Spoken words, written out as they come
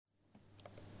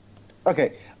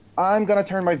Okay, I'm gonna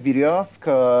turn my video off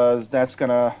because that's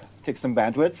gonna take some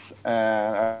bandwidth.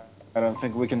 I don't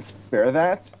think we can spare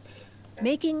that.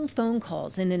 Making phone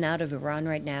calls in and out of Iran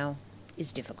right now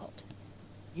is difficult.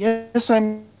 Yes,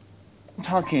 I'm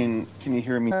talking. Can you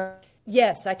hear me?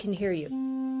 Yes, I can hear you.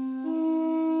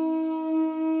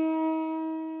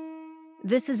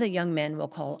 This is a young man we'll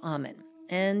call Amin,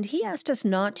 and he asked us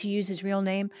not to use his real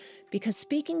name because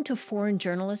speaking to foreign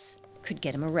journalists could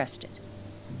get him arrested.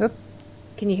 Yep.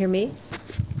 Can you hear me?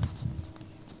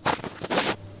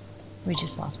 We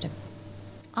just lost him.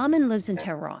 Amin lives in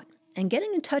Tehran, and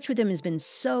getting in touch with him has been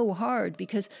so hard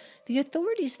because the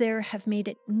authorities there have made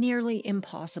it nearly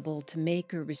impossible to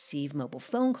make or receive mobile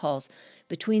phone calls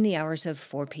between the hours of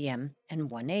 4 p.m. and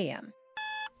 1 a.m.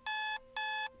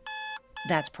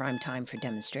 That's prime time for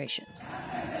demonstrations.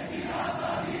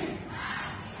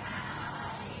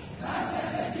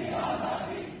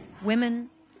 Women,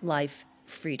 life,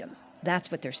 freedom.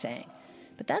 That's what they're saying.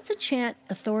 But that's a chant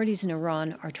authorities in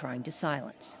Iran are trying to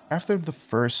silence. After the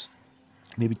first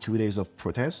maybe 2 days of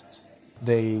protests,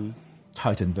 they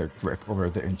tightened their grip over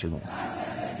the internet.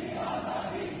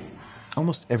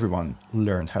 Almost everyone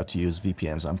learned how to use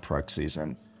VPNs and proxies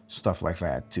and stuff like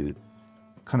that to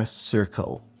kind of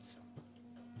circle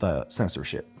the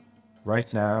censorship.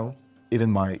 Right now,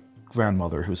 even my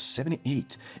grandmother, who's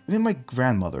 78, even my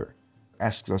grandmother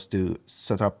asks us to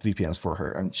set up VPNs for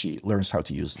her, and she learns how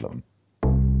to use them.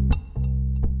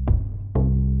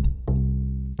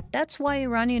 That's why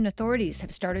Iranian authorities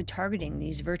have started targeting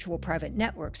these virtual private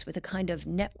networks with a kind of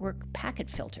network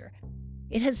packet filter.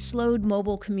 It has slowed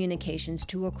mobile communications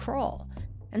to a crawl.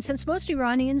 And since most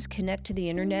Iranians connect to the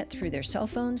internet through their cell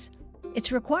phones,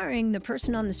 it's requiring the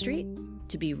person on the street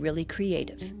to be really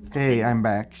creative. Hey, I'm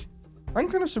back. I'm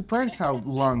kind of surprised how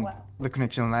long the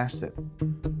connection lasted.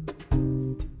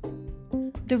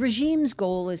 The regime's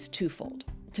goal is twofold: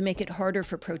 to make it harder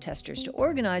for protesters to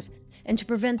organize and to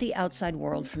prevent the outside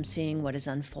world from seeing what is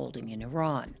unfolding in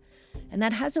Iran. And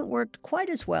that hasn't worked quite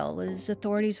as well as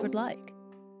authorities would like.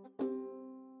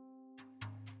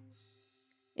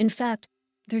 In fact,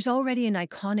 there's already an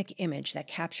iconic image that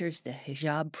captures the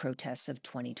hijab protests of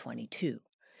 2022.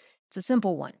 It's a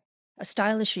simple one. A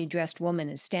stylishly dressed woman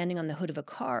is standing on the hood of a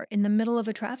car in the middle of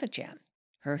a traffic jam.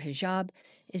 Her hijab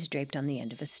is draped on the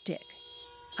end of a stick.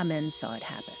 Amen saw it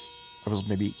happen. I was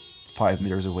maybe 5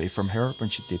 meters away from her when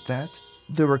she did that.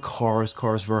 There were cars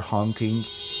were honking.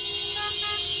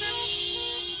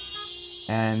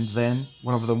 And then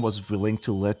one of them was willing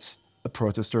to let a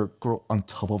protester go on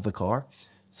top of the car.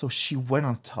 So she went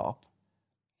on top.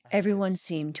 Everyone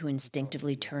seemed to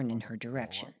instinctively turn in her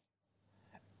direction.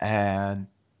 And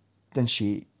then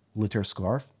she lit her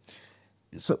scarf.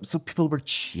 So people were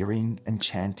cheering and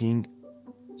chanting.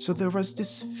 So there was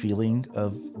this feeling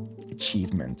of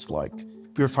achievement, like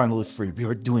we're finally free, we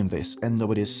are doing this, and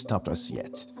nobody has stopped us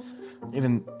yet.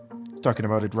 Even talking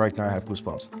about it right now, I have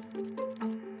goosebumps.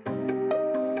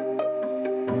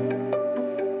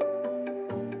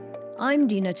 I'm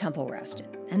Dina Temple-Raston,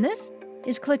 and this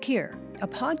is Click Here, a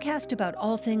podcast about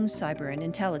all things cyber and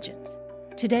intelligence.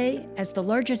 Today, as the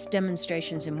largest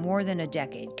demonstrations in more than a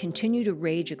decade continue to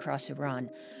rage across Iran,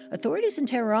 authorities in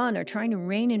Tehran are trying to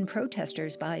rein in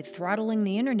protesters by throttling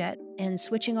the internet and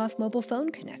switching off mobile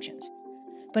phone connections.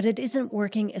 But it isn't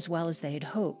working as well as they had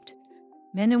hoped.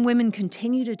 Men and women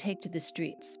continue to take to the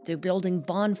streets. They're building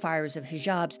bonfires of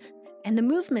hijabs, and the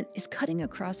movement is cutting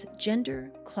across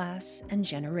gender, class, and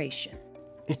generation.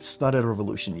 It's not a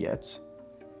revolution yet,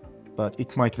 but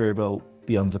it might very well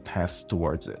be on the path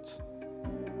towards it.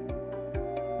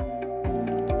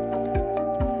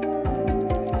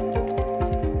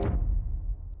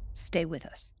 Stay with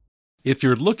us. If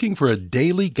you're looking for a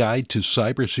daily guide to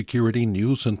cybersecurity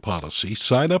news and policy,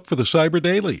 sign up for the Cyber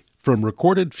Daily from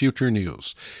Recorded Future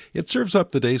News. It serves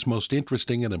up the day's most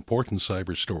interesting and important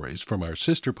cyber stories from our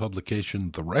sister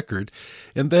publication, The Record,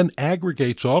 and then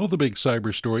aggregates all of the big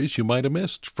cyber stories you might have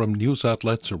missed from news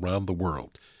outlets around the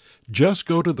world. Just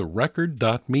go to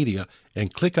therecord.media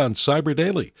and click on Cyber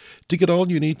Daily to get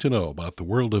all you need to know about the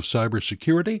world of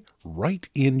cybersecurity right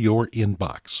in your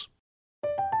inbox.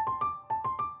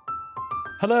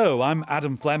 Hello, I'm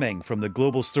Adam Fleming from the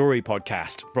Global Story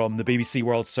podcast from the BBC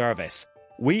World Service.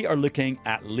 We are looking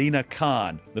at Lina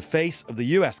Khan, the face of the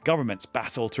US government's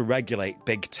battle to regulate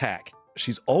big tech.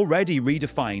 She's already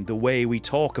redefined the way we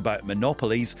talk about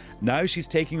monopolies. Now she's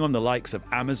taking on the likes of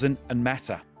Amazon and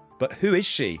Meta. But who is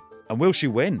she, and will she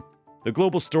win? The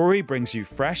Global Story brings you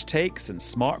fresh takes and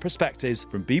smart perspectives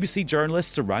from BBC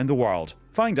journalists around the world.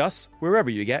 Find us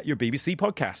wherever you get your BBC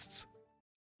podcasts.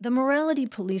 The morality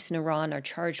police in Iran are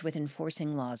charged with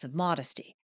enforcing laws of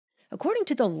modesty. According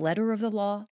to the letter of the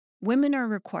law, women are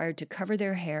required to cover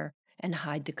their hair and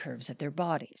hide the curves of their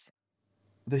bodies.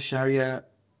 The Sharia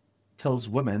tells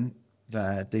women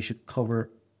that they should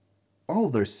cover all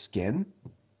their skin,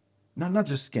 not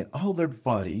just skin, all their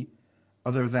body,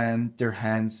 other than their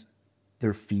hands,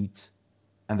 their feet,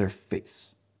 and their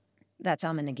face. That's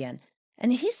Amin again.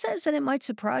 And he says that it might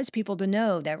surprise people to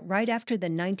know that right after the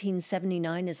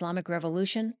 1979 Islamic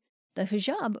Revolution, the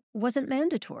hijab wasn't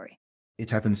mandatory. It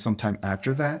happened sometime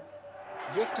after that.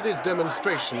 Yesterday's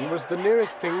demonstration was the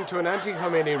nearest thing to an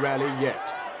anti-Khomeini rally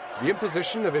yet. The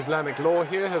imposition of Islamic law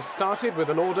here has started with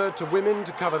an order to women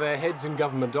to cover their heads in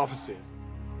government offices.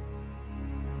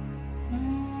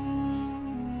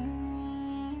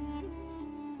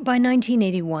 By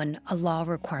 1981, a law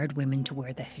required women to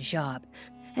wear the hijab.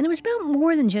 And it was about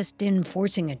more than just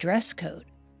enforcing a dress code.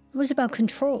 It was about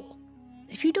control.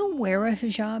 If you don't wear a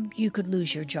hijab, you could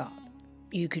lose your job.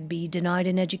 You could be denied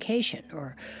an education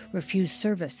or refuse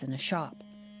service in a shop.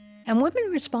 And women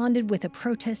responded with a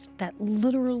protest that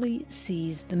literally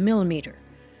seized the millimeter.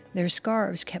 Their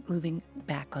scarves kept moving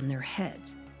back on their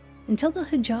heads, until the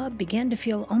hijab began to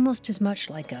feel almost as much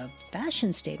like a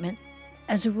fashion statement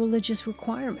as a religious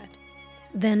requirement.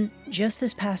 Then, just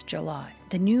this past July,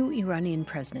 the new Iranian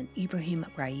president, Ibrahim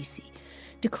Raisi,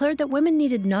 declared that women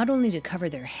needed not only to cover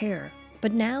their hair,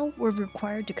 but now were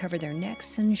required to cover their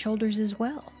necks and shoulders as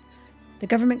well. The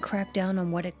government cracked down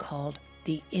on what it called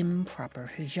the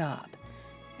improper hijab,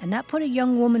 and that put a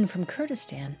young woman from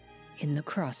Kurdistan in the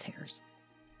crosshairs.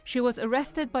 She was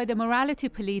arrested by the morality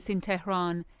police in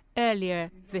Tehran earlier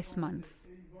this month.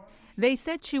 They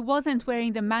said she wasn't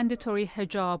wearing the mandatory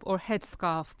hijab or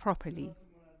headscarf properly.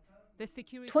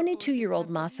 22-year-old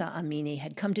Mahsa Amini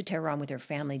had come to Tehran with her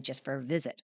family just for a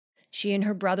visit. She and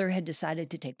her brother had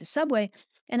decided to take the subway,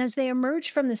 and as they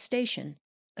emerged from the station,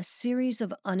 a series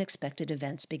of unexpected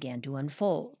events began to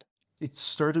unfold. It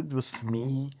started with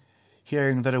me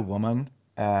hearing that a woman,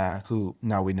 who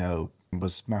now we know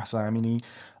was Mahsa Amini,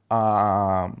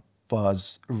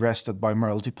 was arrested by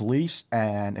morality police,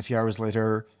 and a few hours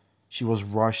later, she was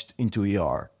rushed into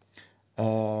ER.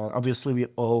 Obviously, we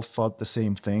all thought the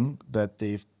same thing, that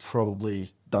they've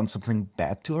probably done something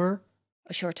bad to her.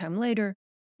 A short time later,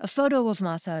 a photo of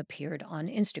Mahsa appeared on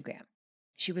Instagram.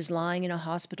 She was lying in a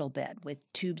hospital bed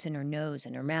with tubes in her nose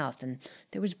and her mouth, and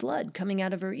there was blood coming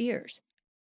out of her ears.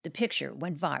 The picture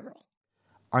went viral.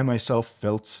 I myself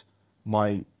felt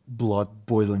my blood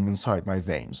boiling inside my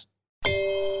veins.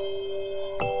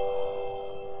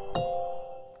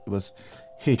 It was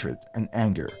hatred and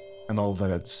anger and all that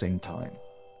at the same time.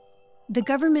 The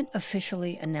government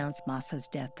officially announced Mahsa's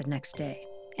death the next day,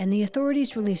 and the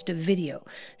authorities released a video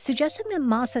suggesting that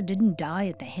Mahsa didn't die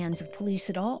at the hands of police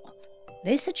at all.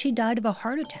 They said she died of a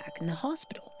heart attack in the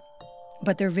hospital.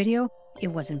 But their video, it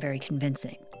wasn't very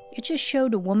convincing. It just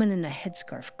showed a woman in a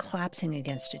headscarf collapsing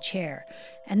against a chair,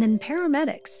 and then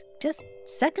paramedics, just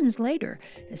seconds later,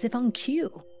 as if on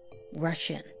cue, rush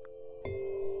in.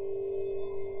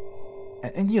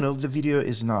 And the video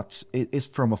is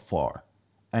from afar,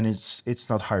 and it's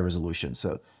not high resolution,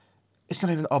 so it's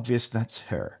not even obvious that's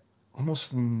her.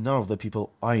 Almost none of the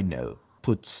people I know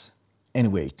put any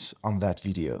weight on that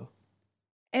video.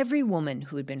 Every woman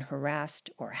who had been harassed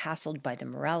or hassled by the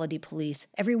morality police,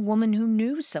 every woman who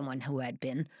knew someone who had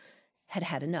been, had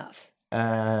had enough.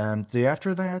 And the day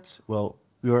after that, well,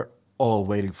 we were all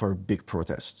waiting for a big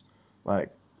protest. Like,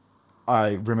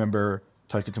 I remember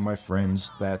talking to my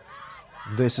friends that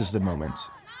this is the moment.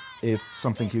 If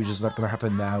something huge is not going to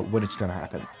happen now, when it's going to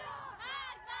happen.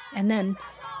 And then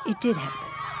it did happen.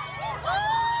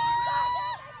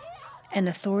 And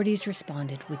authorities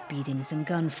responded with beatings and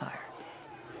gunfire.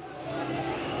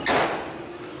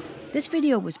 This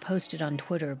video was posted on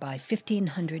Twitter by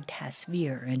 1500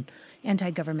 Tasvir, an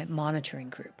anti-government monitoring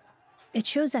group. It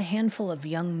shows a handful of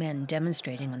young men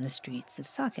demonstrating on the streets of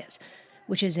Sakez,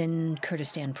 which is in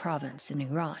Kurdistan province in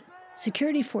Iran.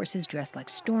 Security forces dressed like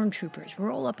stormtroopers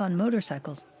roll up on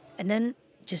motorcycles and then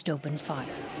just open fire.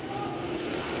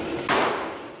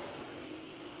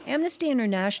 Amnesty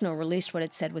International released what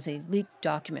it said was a leaked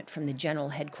document from the general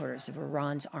headquarters of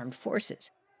Iran's armed forces.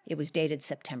 It was dated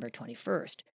September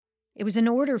 21st. It was an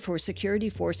order for security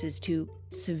forces to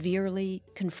severely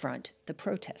confront the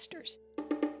protesters.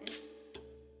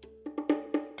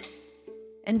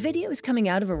 And videos coming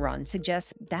out of Iran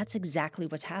suggest that's exactly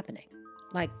what's happening,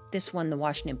 like this one the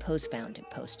Washington Post found and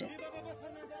posted.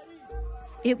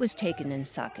 It was taken in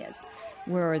Sakez,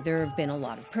 where there have been a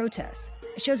lot of protests.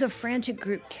 It shows a frantic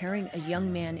group carrying a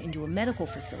young man into a medical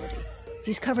facility.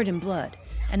 He's covered in blood,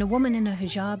 and a woman in a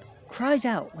hijab cries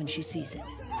out when she sees him.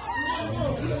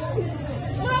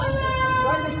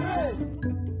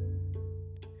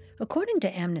 According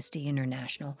to Amnesty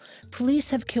International, police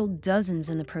have killed dozens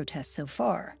in the protests so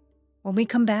far. When we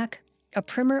come back, a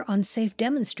primer on safe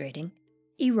demonstrating,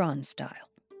 Iran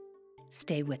style.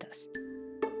 Stay with us.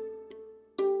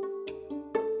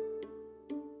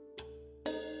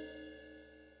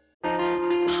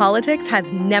 Politics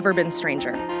has never been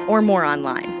stranger or more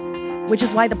online, which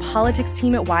is why the politics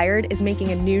team at Wired is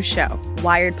making a new show,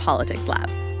 Wired Politics Lab.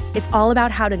 It's all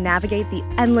about how to navigate the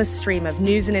endless stream of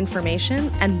news and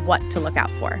information and what to look out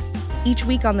for. Each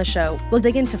week on the show, we'll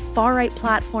dig into far-right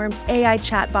platforms, AI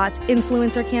chatbots,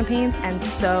 influencer campaigns, and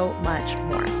so much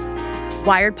more.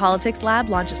 Wired Politics Lab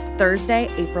launches Thursday,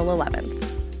 April 11th.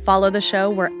 Follow the show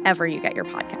wherever you get your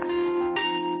podcasts.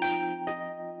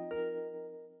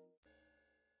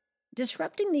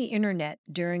 Disrupting the internet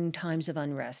during times of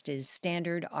unrest is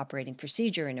standard operating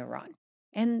procedure in Iran,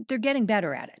 and they're getting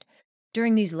better at it.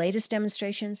 During these latest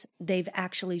demonstrations, they've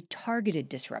actually targeted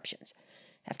disruptions.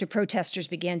 After protesters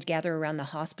began to gather around the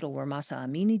hospital where Mahsa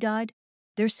Amini died,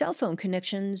 their cell phone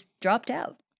connections dropped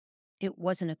out. It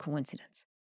wasn't a coincidence.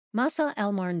 Mahsa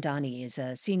El-Marandani is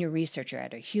a senior researcher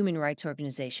at a human rights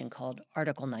organization called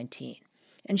Article 19.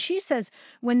 And she says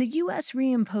when the U.S.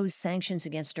 reimposed sanctions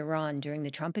against Iran during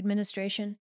the Trump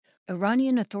administration,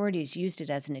 Iranian authorities used it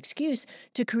as an excuse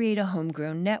to create a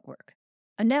homegrown network,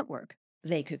 a network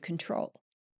they could control.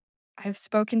 I've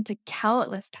spoken to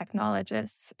countless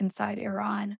technologists inside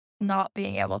Iran not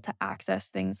being able to access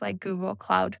things like Google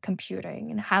Cloud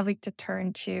Computing and having to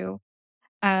turn to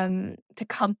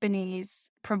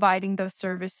companies providing those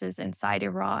services inside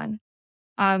Iran.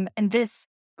 And this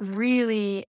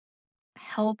really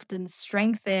helped and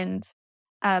strengthened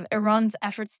Iran's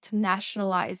efforts to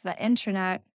nationalize the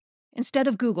internet. Instead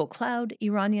of Google Cloud,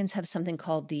 Iranians have something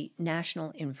called the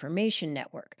National Information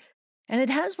Network, and it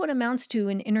has what amounts to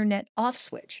an internet off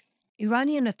switch.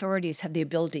 Iranian authorities have the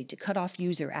ability to cut off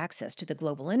user access to the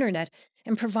global internet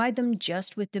and provide them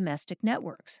just with domestic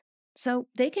networks, so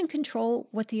they can control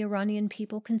what the Iranian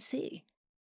people can see.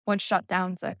 When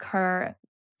shutdowns occur,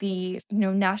 the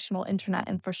national internet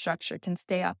infrastructure can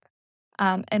stay up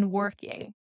and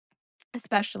working,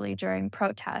 especially during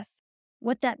protests.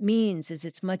 What that means is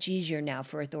it's much easier now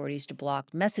for authorities to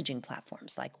block messaging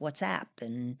platforms like WhatsApp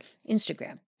and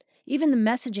Instagram. Even the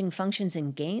messaging functions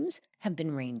in games have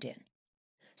been reined in.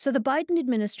 So the Biden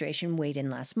administration weighed in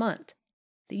last month.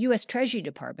 The U.S. Treasury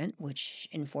Department, which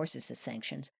enforces the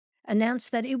sanctions,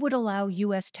 announced that it would allow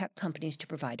U.S. tech companies to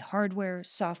provide hardware,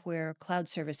 software, cloud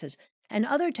services, and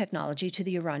other technology to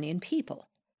the Iranian people.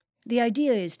 The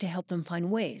idea is to help them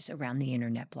find ways around the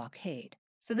internet blockade.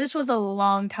 So this was a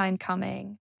long time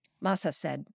coming. Mahsa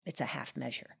said it's a half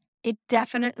measure. It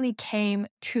definitely came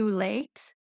too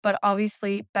late, but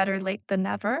obviously better late than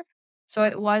never. So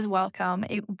it was welcome.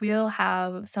 It will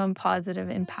have some positive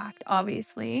impact,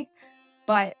 obviously,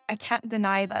 but I can't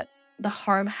deny that the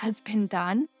harm has been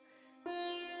done.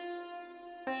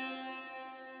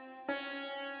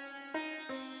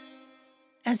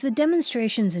 As the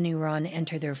demonstrations in Iran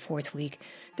enter their fourth week,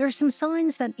 there are some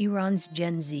signs that Iran's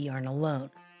Gen Z aren't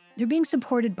alone. They're being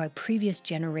supported by previous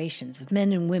generations of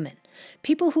men and women,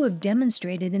 people who have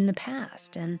demonstrated in the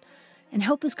past, and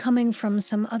help is coming from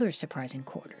some other surprising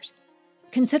quarters.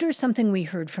 Consider something we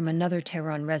heard from another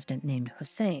Tehran resident named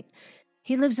Hussein.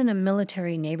 He lives in a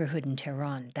military neighborhood in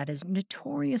Tehran that is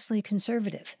notoriously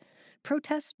conservative.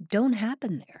 Protests don't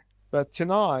happen there. But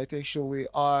tonight, actually,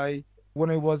 when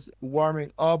I was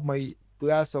warming up my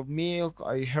glass of milk,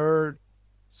 I heard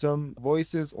some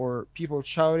voices or people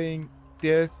shouting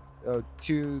death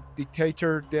to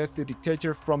dictator, death to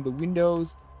dictator from the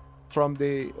windows, from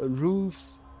the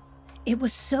roofs. It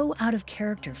was so out of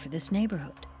character for this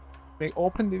neighborhood. I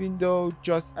opened the window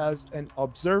just as an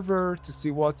observer to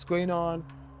see what's going on.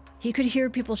 He could hear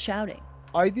people shouting.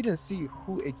 I didn't see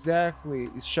who exactly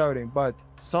is shouting, but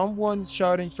someone is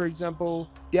shouting, for example,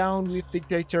 down with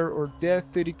dictator or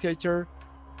death to dictator.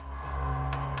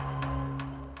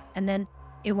 And then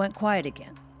it went quiet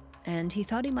again, and he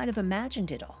thought he might have imagined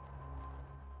it all.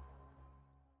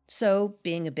 So,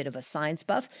 being a bit of a science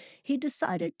buff, he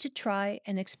decided to try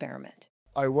an experiment.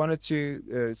 I wanted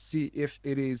to see if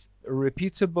it is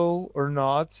repeatable or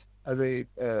not as a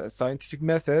scientific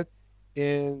method.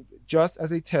 And just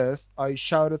as a test, I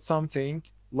shouted something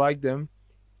like them,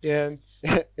 and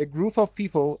a group of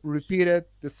people repeated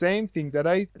the same thing that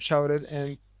I shouted.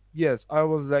 And yes, I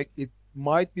was like, it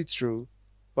might be true,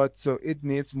 but so it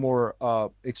needs more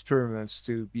experiments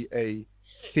to be a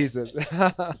thesis.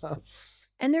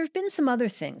 And there have been some other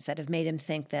things that have made him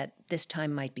think that this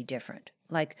time might be different,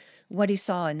 like what he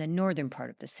saw in the northern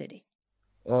part of the city.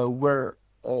 Where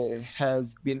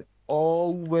has been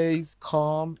always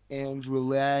calm and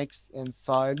relaxed and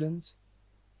silent,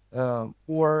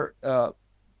 or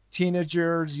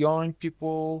teenagers, young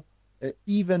people,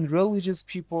 even religious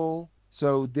people.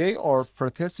 So they are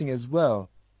protesting as well.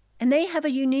 And they have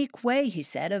a unique way, he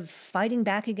said, of fighting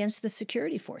back against the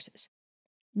security forces.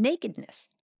 Nakedness.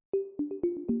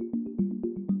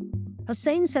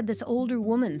 Hussein said this older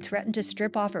woman threatened to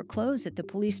strip off her clothes if the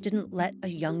police didn't let a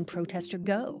young protester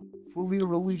go. Fully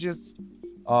religious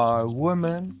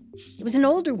woman, It was an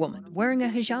older woman wearing a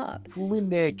hijab. fully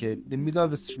naked, in the middle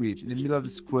of the street, in the middle of the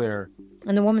square.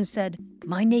 And the woman said,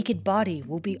 "My naked body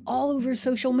will be all over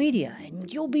social media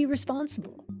and you'll be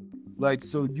responsible." Like,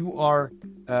 so you are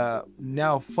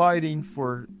now fighting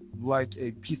for like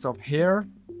a piece of hair,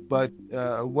 but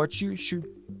what you should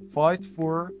fight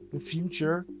for in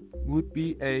future would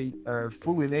be a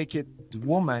fully naked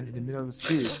woman in the middle of the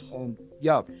street. And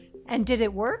yeah, And did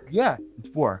it work? yeah,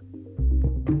 it worked.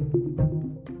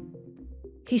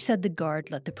 He said the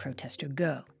guard let the protester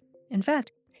go. In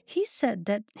fact, he said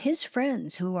that his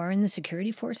friends who are in the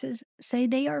security forces say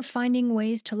they are finding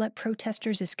ways to let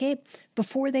protesters escape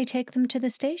before they take them to the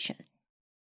station.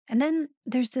 And then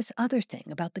there's this other thing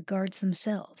about the guards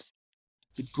themselves.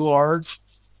 The guards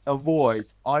avoid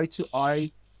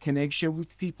eye-to-eye connection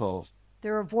with people.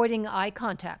 They're avoiding eye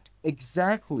contact,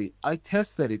 Exactly. I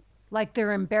tested it. like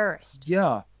they're embarrassed.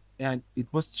 Yeah, and it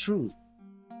was true.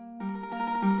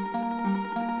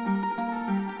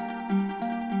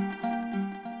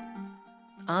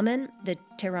 Amen, the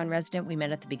Tehran resident we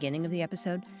met at the beginning of the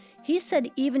episode, he said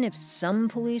even if some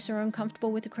police are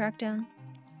uncomfortable with the crackdown,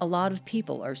 a lot of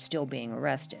people are still being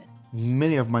arrested.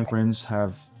 Many of my friends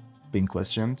have been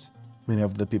questioned. Many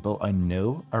of the people I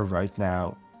know are right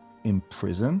now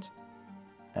imprisoned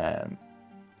and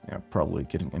probably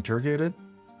getting interrogated.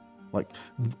 Like,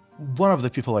 one of the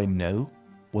people I know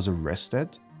was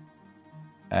arrested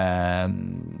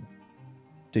and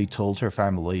they told her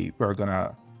family, "We're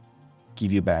gonna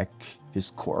give you back his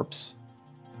corpse."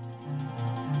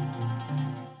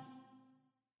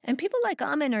 And people like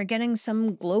Amen are getting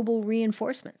some global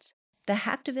reinforcements. The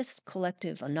hacktivist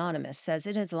collective Anonymous says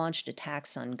it has launched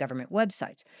attacks on government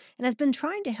websites and has been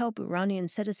trying to help Iranian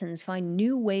citizens find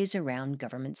new ways around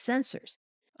government censors.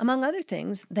 Among other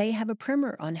things, they have a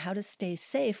primer on how to stay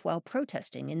safe while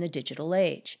protesting in the digital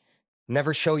age.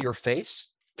 Never show your face.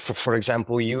 For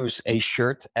example, use a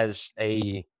shirt as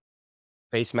a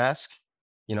face mask.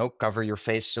 Cover your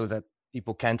face so that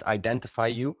people can't identify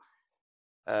you.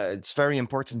 It's very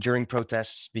important during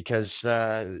protests because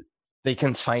they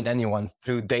can find anyone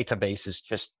through databases,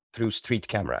 just through street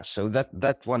cameras. So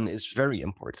that one is very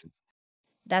important.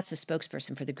 That's a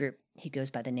spokesperson for the group. He goes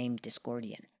by the name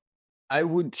Discordian. I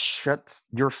would shut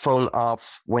your phone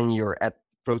off when you're at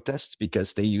protests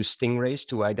because they use stingrays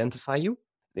to identify you.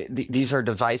 These are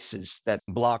devices that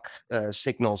block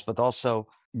signals, but also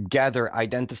gather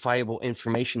identifiable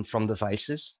information from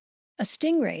devices. A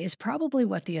stingray is probably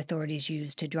what the authorities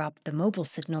used to drop the mobile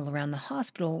signal around the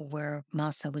hospital where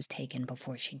Masa was taken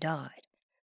before she died.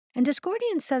 And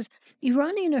Discordian says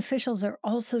Iranian officials are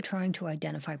also trying to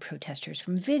identify protesters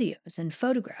from videos and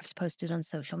photographs posted on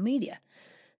social media.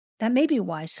 That may be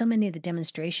why so many of the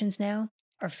demonstrations now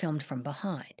are filmed from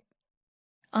behind.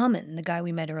 Amen, the guy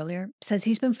we met earlier, says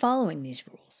he's been following these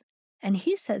rules. And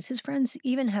he says his friends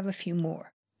even have a few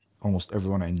more. Almost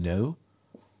everyone I know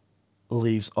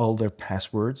leaves all their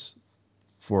passwords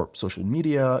for social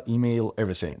media, email,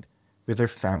 everything with their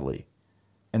family.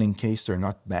 And in case they're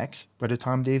not back by the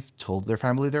time they've told their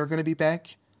family they're going to be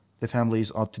back, the family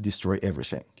is out to destroy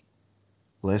everything,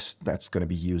 lest that's going to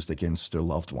be used against their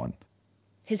loved one.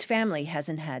 His family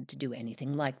hasn't had to do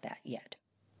anything like that yet.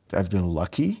 I've been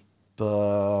lucky,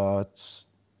 but,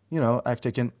 I've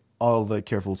taken all the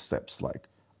careful steps. Like,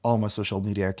 all my social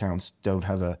media accounts don't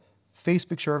have a face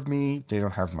picture of me. They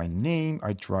don't have my name.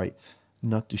 I try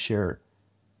not to share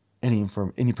any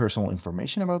personal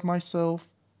information about myself,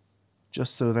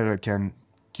 just so that I can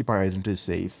keep my identity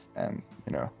safe and,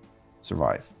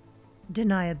 survive.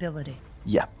 Deniability.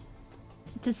 Yeah.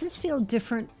 Does this feel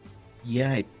different?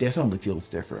 Yeah, it definitely feels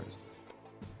different.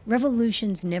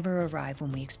 Revolutions never arrive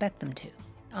when we expect them to.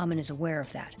 Amen is aware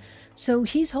of that, so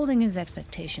he's holding his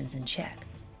expectations in check.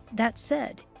 That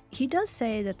said, he does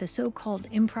say that the so-called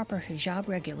improper hijab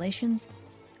regulations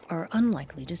are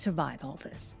unlikely to survive all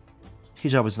this.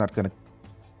 Hijab is not going to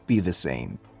be the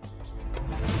same.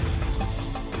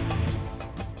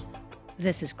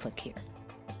 This is Click Here.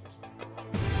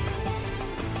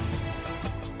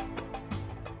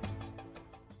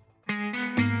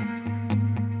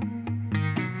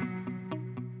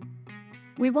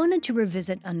 We wanted to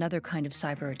revisit another kind of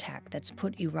cyber attack that's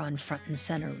put Iran front and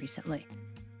center recently.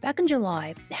 Back in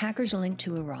July, hackers linked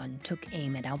to Iran took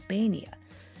aim at Albania.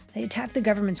 They attacked the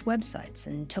government's websites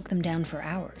and took them down for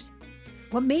hours.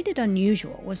 What made it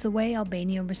unusual was the way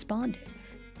Albania responded.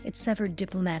 It severed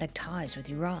diplomatic ties with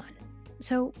Iran.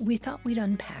 So we thought we'd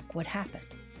unpack what happened.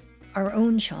 Our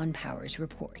own Sean Powers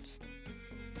reports.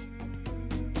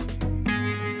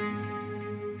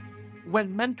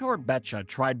 When Mentor Betcha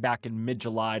tried back in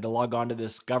mid-July to log onto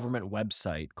this government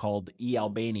website called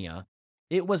eAlbania,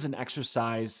 it was an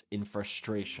exercise in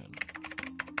frustration.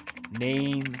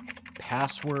 Name,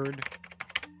 password,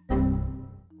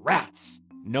 rats,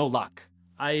 no luck.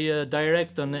 I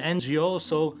direct an NGO,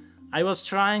 so I was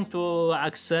trying to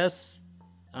access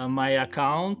my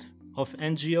account of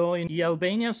NGO in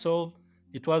eAlbania, so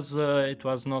it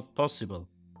was not possible.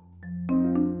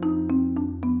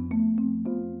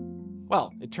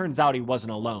 Well, it turns out he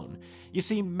wasn't alone. You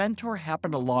see, Mentor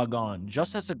happened to log on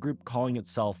just as a group calling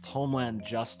itself Homeland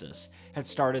Justice had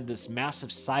started this massive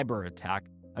cyber attack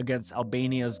against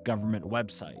Albania's government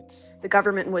websites. The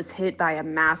government was hit by a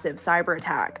massive cyber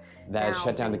attack that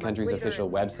shut down the country's official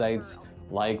websites,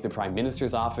 like the Prime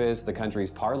Minister's office, the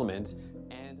country's parliament,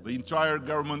 and the entire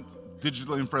government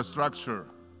digital infrastructure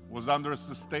was under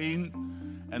sustained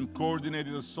and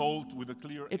coordinated assault with a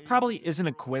clear... It probably isn't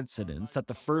a coincidence that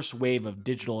the first wave of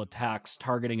digital attacks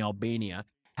targeting Albania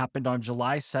happened on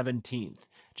July 17th,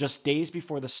 just days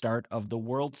before the start of the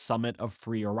World Summit of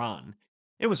Free Iran.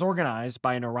 It was organized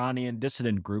by an Iranian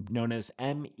dissident group known as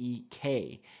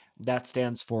MEK. That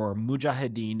stands for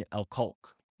Mujahideen al-Khalq.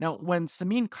 Now, when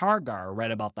Samin Kargar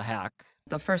read about the hack,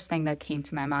 the first thing that came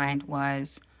to my mind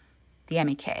was the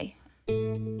MEK.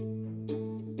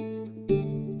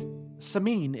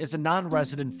 Samin is a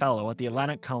non-resident fellow at the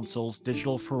Atlantic Council's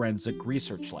Digital Forensic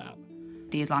Research Lab.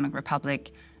 The Islamic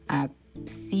Republic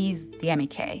sees the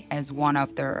MEK as one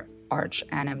of their arch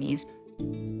enemies.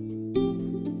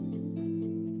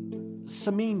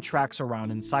 Samin tracks around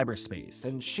in cyberspace,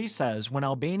 and she says when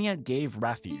Albania gave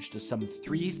refuge to some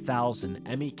 3,000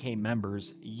 MEK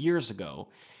members years ago,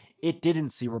 it didn't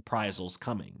see reprisals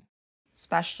coming.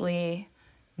 Especially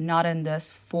not in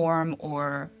this form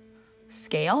or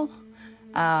scale.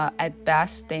 At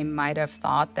best, they might have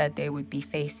thought that they would be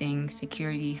facing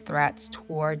security threats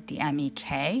toward the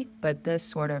MEK, but this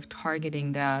sort of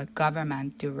targeting the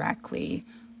government directly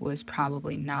was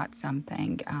probably not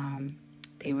something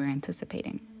they were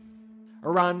anticipating.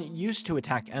 Iran used to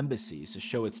attack embassies to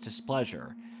show its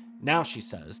displeasure. Now, she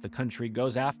says, the country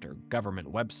goes after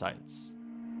government websites.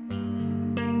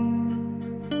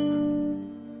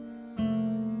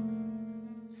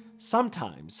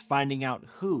 Sometimes finding out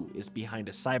who is behind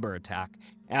a cyber attack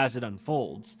as it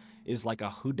unfolds is like a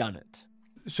whodunit.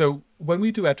 So when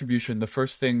we do attribution, the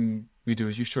first thing we do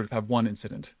is you sort of have one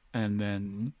incident, and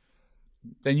then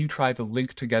you try to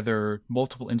link together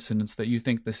multiple incidents that you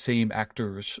think the same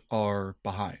actors are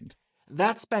behind.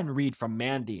 That's Ben Reed from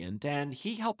Mandiant, and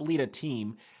he helped lead a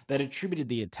team that attributed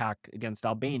the attack against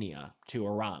Albania to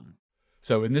Iran.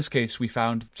 So in this case, we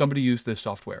found somebody used this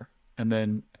software, and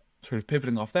then sort of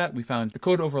pivoting off that, we found the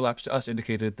code overlaps to us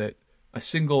indicated that a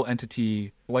single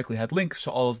entity likely had links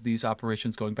to all of these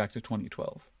operations going back to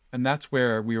 2012. And that's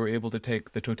where we were able to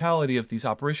take the totality of these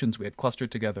operations we had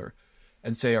clustered together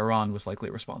and say Iran was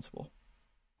likely responsible.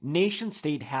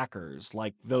 Nation-state hackers,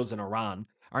 like those in Iran,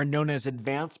 are known as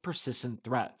Advanced Persistent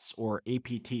Threats, or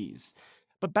APTs.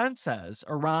 But Ben says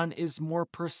Iran is more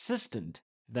persistent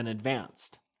than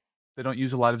advanced. They don't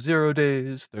use a lot of 0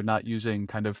 days. They're not using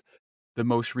kind of the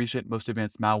most recent, most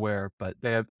advanced malware, but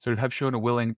they have shown a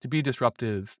willing to be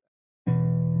disruptive.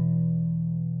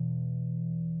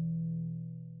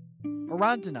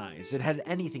 Iran denies it had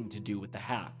anything to do with the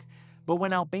hack, but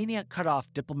when Albania cut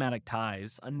off diplomatic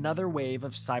ties, another wave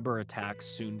of cyber attacks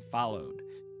soon followed,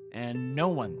 and no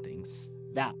one thinks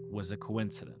that was a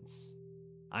coincidence.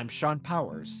 I'm Sean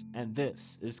Powers, and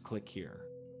this is Click Here.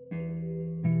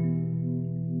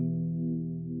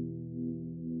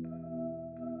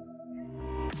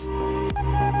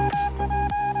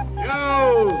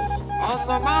 On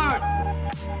the mark!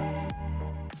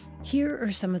 Here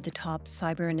are some of the top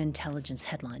cyber and intelligence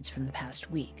headlines from the past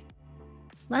week.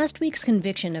 Last week's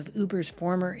conviction of Uber's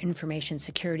former information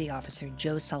security officer,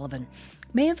 Joe Sullivan,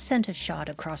 may have sent a shot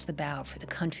across the bow for the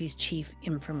country's chief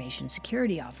information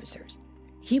security officers.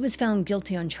 He was found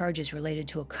guilty on charges related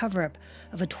to a cover-up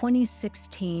of a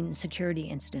 2016 security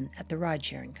incident at the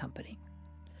ride-sharing company.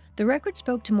 The record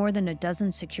spoke to more than a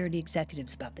dozen security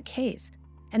executives about the case,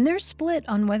 and they're split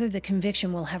on whether the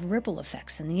conviction will have ripple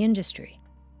effects in the industry.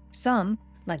 Some,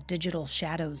 like Digital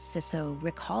Shadows CISO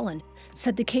Rick Holland,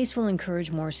 said the case will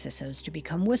encourage more CISOs to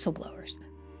become whistleblowers.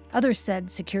 Others said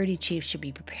security chiefs should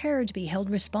be prepared to be held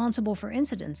responsible for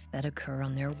incidents that occur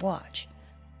on their watch.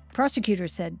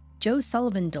 Prosecutors said Joe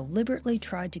Sullivan deliberately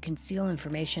tried to conceal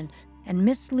information and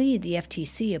mislead the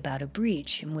FTC about a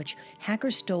breach in which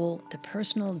hackers stole the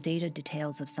personal data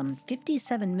details of some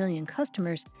 57 million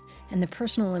customers and the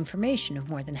personal information of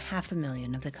more than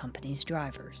 500,000 of the company's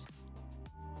drivers.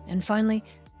 And finally,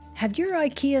 have your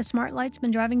IKEA smart lights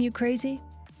been driving you crazy?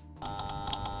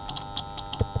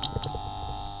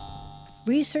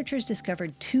 Researchers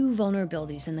discovered 2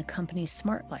 vulnerabilities in the company's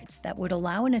smart lights that would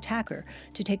allow an attacker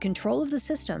to take control of the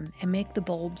system and make the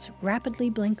bulbs rapidly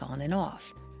blink on and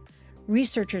off.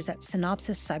 Researchers at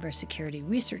Synopsys Cybersecurity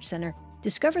Research Center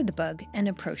discovered the bug and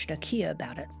approached IKEA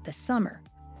about it this summer.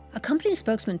 A company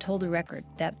spokesman told The Record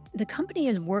that the company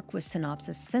has worked with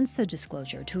Synopsys since the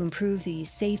disclosure to improve the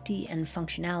safety and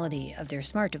functionality of their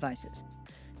smart devices.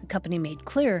 The company made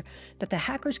clear that the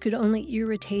hackers could only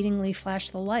irritatingly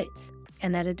flash the lights,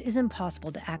 and that it isn't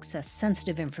possible to access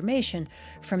sensitive information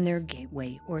from their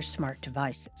gateway or smart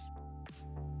devices.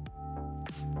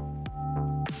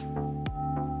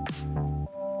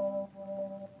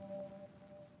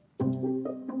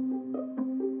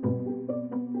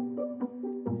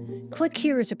 Click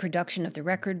Here is a production of The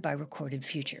Record by Recorded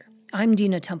Future. I'm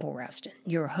Dina Temple-Raston,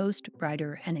 your host,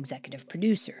 writer, and executive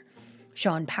producer.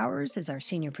 Sean Powers is our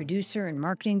senior producer and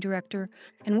marketing director,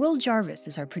 and Will Jarvis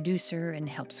is our producer and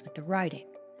helps with the writing.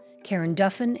 Karen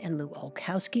Duffin and Lou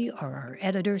Olkowski are our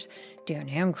editors, Darren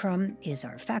Ankrum is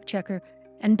our fact-checker,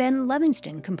 and Ben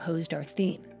Levingston composed our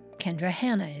theme. Kendra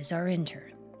Hanna is our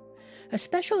intern. A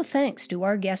special thanks to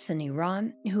our guests in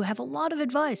Iran, who have a lot of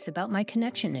advice about my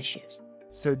connection issues.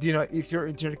 So, Dina, if your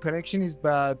internet connection is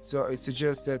bad, so I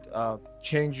suggest that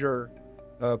change your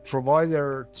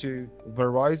provider to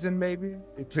Verizon, maybe.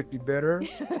 It could be better.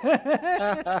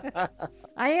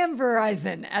 I am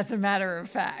Verizon, as a matter of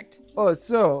fact. Oh,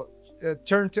 so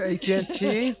turn to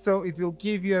AT&T, so it will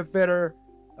give you a better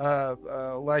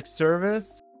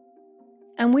service.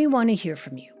 And we want to hear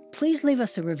from you. Please leave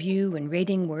us a review and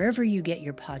rating wherever you get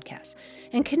your podcasts,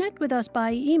 and connect with us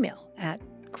by email at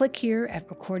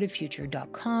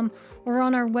clickhere@recordedfuture.com or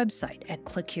on our website at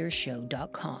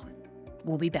clickhereshow.com.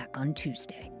 We'll be back on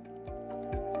Tuesday.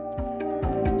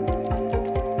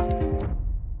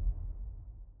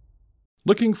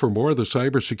 Looking for more of the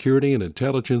cybersecurity and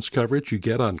intelligence coverage you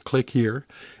get on Click Here?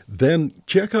 Then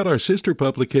check out our sister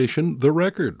publication, The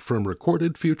Record, from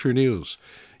Recorded Future News.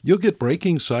 You'll get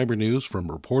breaking cyber news from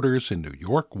reporters in New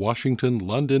York, Washington,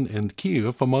 London, and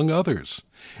Kyiv, among others.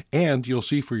 And you'll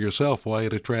see for yourself why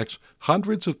it attracts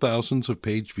hundreds of thousands of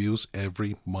page views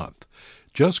every month.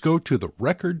 Just go to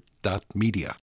therecord.media.